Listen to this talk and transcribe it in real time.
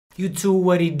YouTube,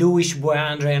 what it do? It's your boy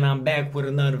Andre and I'm back with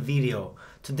another video.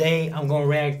 Today I'm gonna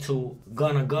react to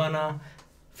Gunna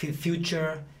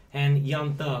Future and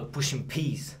Young Thug pushing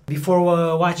peace.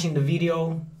 Before watching the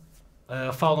video,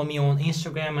 follow me on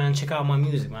Instagram and check out my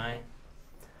music, man.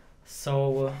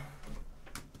 So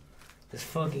let's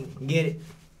fucking get it.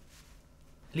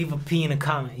 Leave a P in the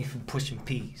comment if you're pushing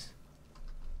peace.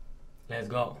 Let's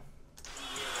go.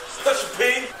 Push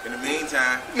P. In the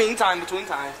meantime, between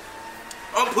times,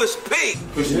 I'm Push P.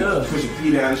 Push P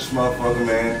down this motherfucker,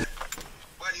 man.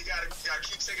 Why you gotta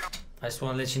keep taking off? I just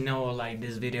want to let you know, like,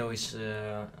 this video is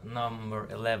number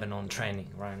 11 on trending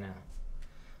right now.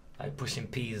 Like, pushing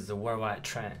P is the worldwide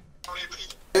trend.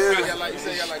 Yeah, like you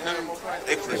say, y'all like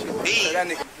they pushing P. That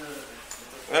nigga.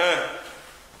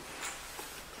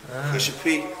 Push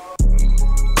P.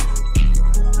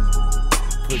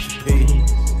 Push P.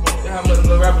 How much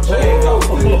the rapper change?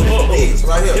 This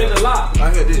right here. Here's the lot.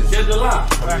 Right here, this. Here's the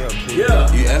lot.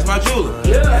 Yeah. You ask my jeweler.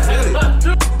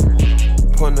 Yeah.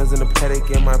 Pointers in the paddock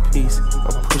in my piece.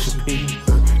 I'm pushing P.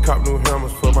 Cop new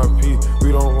hammers for my piece.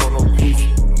 We don't want no peace.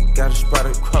 Got a spot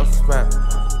across the spot.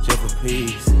 Just for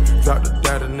peace. Drop the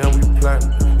data, now we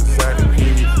plotting. Inside the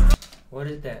peace. What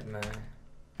is that, man?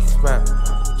 Spot.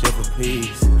 Just for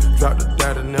peace. Drop the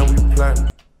data, now we plotting.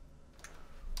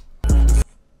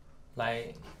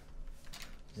 Like,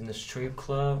 in the strip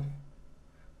club.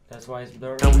 That's why it's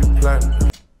blurry. Now we plotting.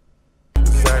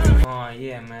 Oh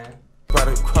yeah, man. Spot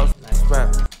across the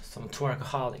spot. Some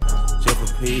twerkaholic. Just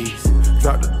for peace.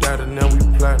 Drop the data, now we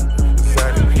plotting.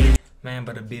 Inside the peace. Man,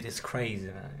 but the beat is crazy,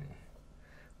 man.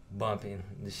 Bumping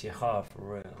this shit hard for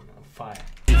real. Man. Fire.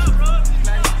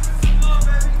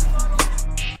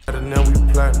 Now we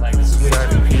plotting. Like the switch.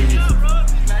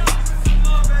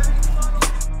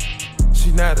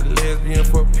 She not a lesbian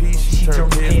for peace. She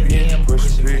turned lesbian.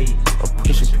 Pushing P. I'm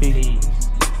pushing P.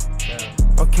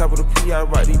 Yeah. On capital P, I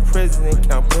write the president,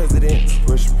 count presidents.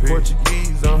 Pushing P.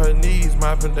 Portuguese on her knees,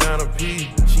 mopping down a P.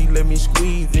 She let me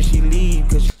squeeze and she leave.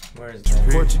 Cause she Where is that?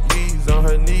 Portuguese on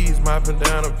her knees, mopping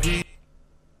down a P.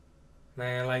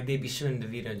 Man, like they be shooting the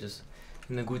video just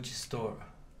in the Gucci store.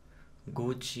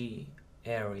 Gucci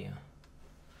area.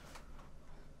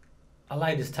 I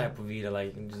like this type of video,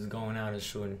 like just going out and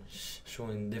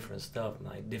showing different stuff,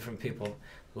 like different people,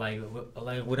 like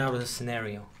without a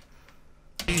scenario.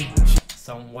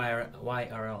 Some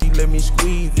YRL. She let me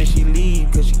squeeze and she leave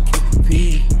cause she keep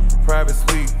P. Private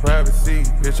suite, privacy,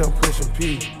 bitch I'm pushing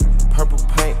P. Purple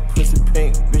paint, pussy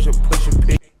pink, bitch I'm pushing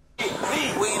P.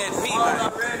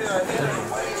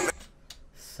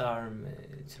 Sorry,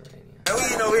 Mediterranean. We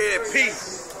ain't over here at P.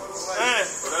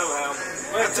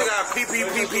 I took out P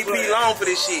long for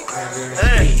this shit.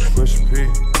 Pushing P,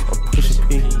 I'm pushing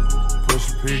P.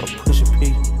 Pushing P, I'm pushing P.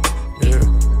 Yeah.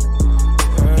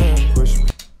 Pushing P.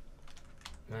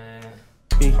 Man,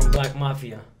 P. from Black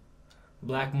Mafia.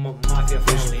 Mafia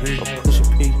family. I'm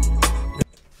pushing P.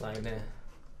 Like that.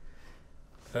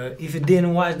 If you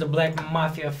didn't watch the Black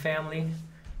Mafia family,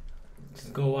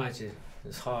 just go watch it.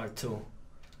 It's hard too.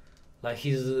 Like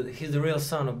he's the real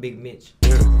son of Big Mitch.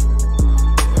 Yeah.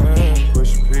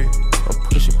 Pushing P, I'm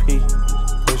pushing P.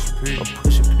 Pushing P, I'm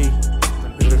pushing P.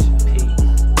 I'm pushing P.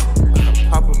 I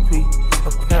pop a P,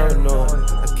 I'm paranoid.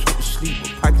 I keep it sleep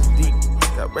with pockets deep.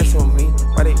 Got rest on me,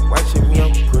 why they watching me?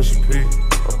 I'm pushing P,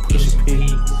 I'm pushing P.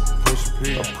 Pushing P,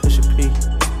 I'm pushing P.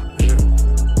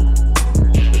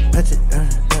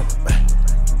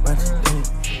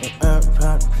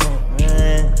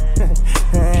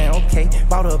 Okay,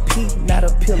 bought a P, not a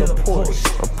pill of Porsche.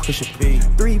 I'm pushing P.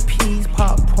 3 P's,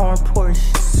 popcorn, Porsche.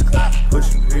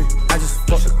 Pushing P. I just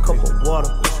fucked a cup of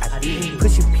water. I did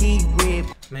pushing P, red.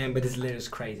 Man, but this lyrics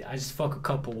crazy. I just fuck a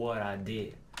cup of water, I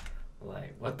did.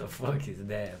 Like, what the fuck is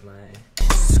that, man?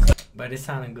 But it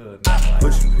sounded good, man. Like,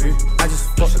 Pushing P. I just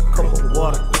fucked a cup of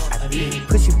water. I did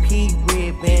pushing P,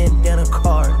 red bandana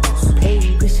card.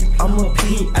 I'm a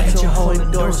P at your whole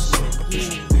endorsement.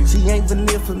 She ain't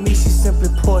vanilla for me, she simply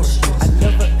Porsche.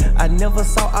 I never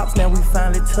saw ops, now we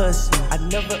finally touched.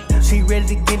 She ready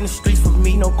to get in the streets for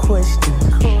me, no question.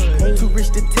 Too rich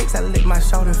to text, I let my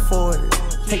shorty forward it.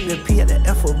 Take the P at the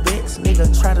alphabets,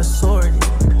 nigga try to sort it.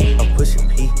 I'm pushing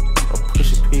P, I'm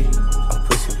pushing P. I'm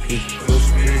pushing P.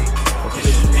 Pushing P. I'm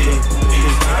pushing P.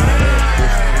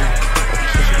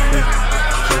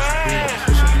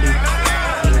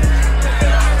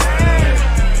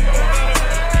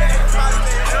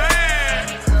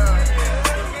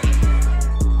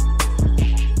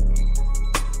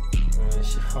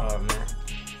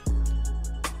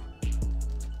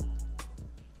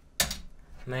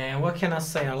 Man, what can I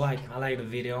say? I like the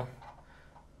video,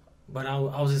 but I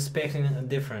was expecting a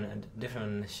different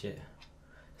shit.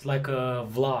 It's like a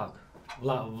vlog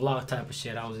type of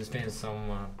shit. I was expecting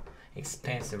some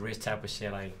expensive, rich type of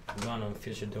shit like Gunna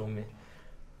Future do me.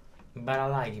 But I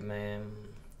like it, man.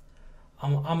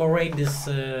 I'm gonna rate this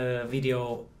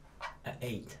video an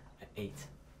 8.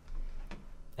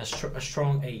 A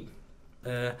strong 8.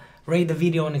 Rate the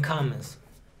video in the comments.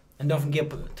 And don't forget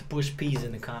to push peas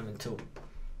in the comment too.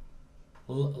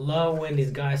 Love when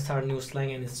these guys start new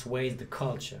slang and it sways the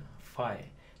culture. Fire.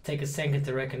 Take a second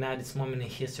to recognize this moment in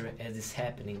history as it's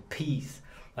happening. Peace.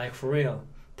 Like for real.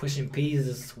 Pushing peas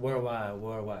is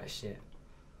worldwide shit.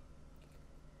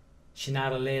 She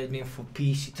not a lesbian for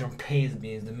peace, she turned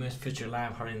lesbian. It's the most future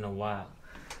line I've heard in a while.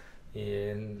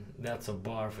 Yeah, and that's a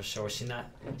bar for sure. She not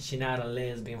a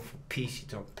lesbian for peace, she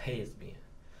turned lesbian.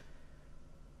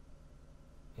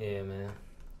 Yeah, man.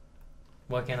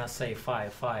 What can I say?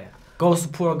 Fire. Go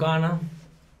support Gunna.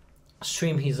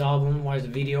 Stream his album, watch the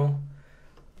video.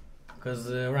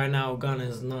 Cause right now Gunna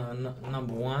is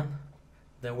number 1.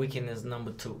 The Weeknd is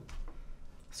number 2.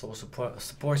 So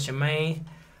support your man.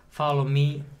 Follow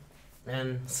me.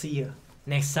 And see ya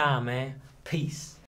next time, man. Peace.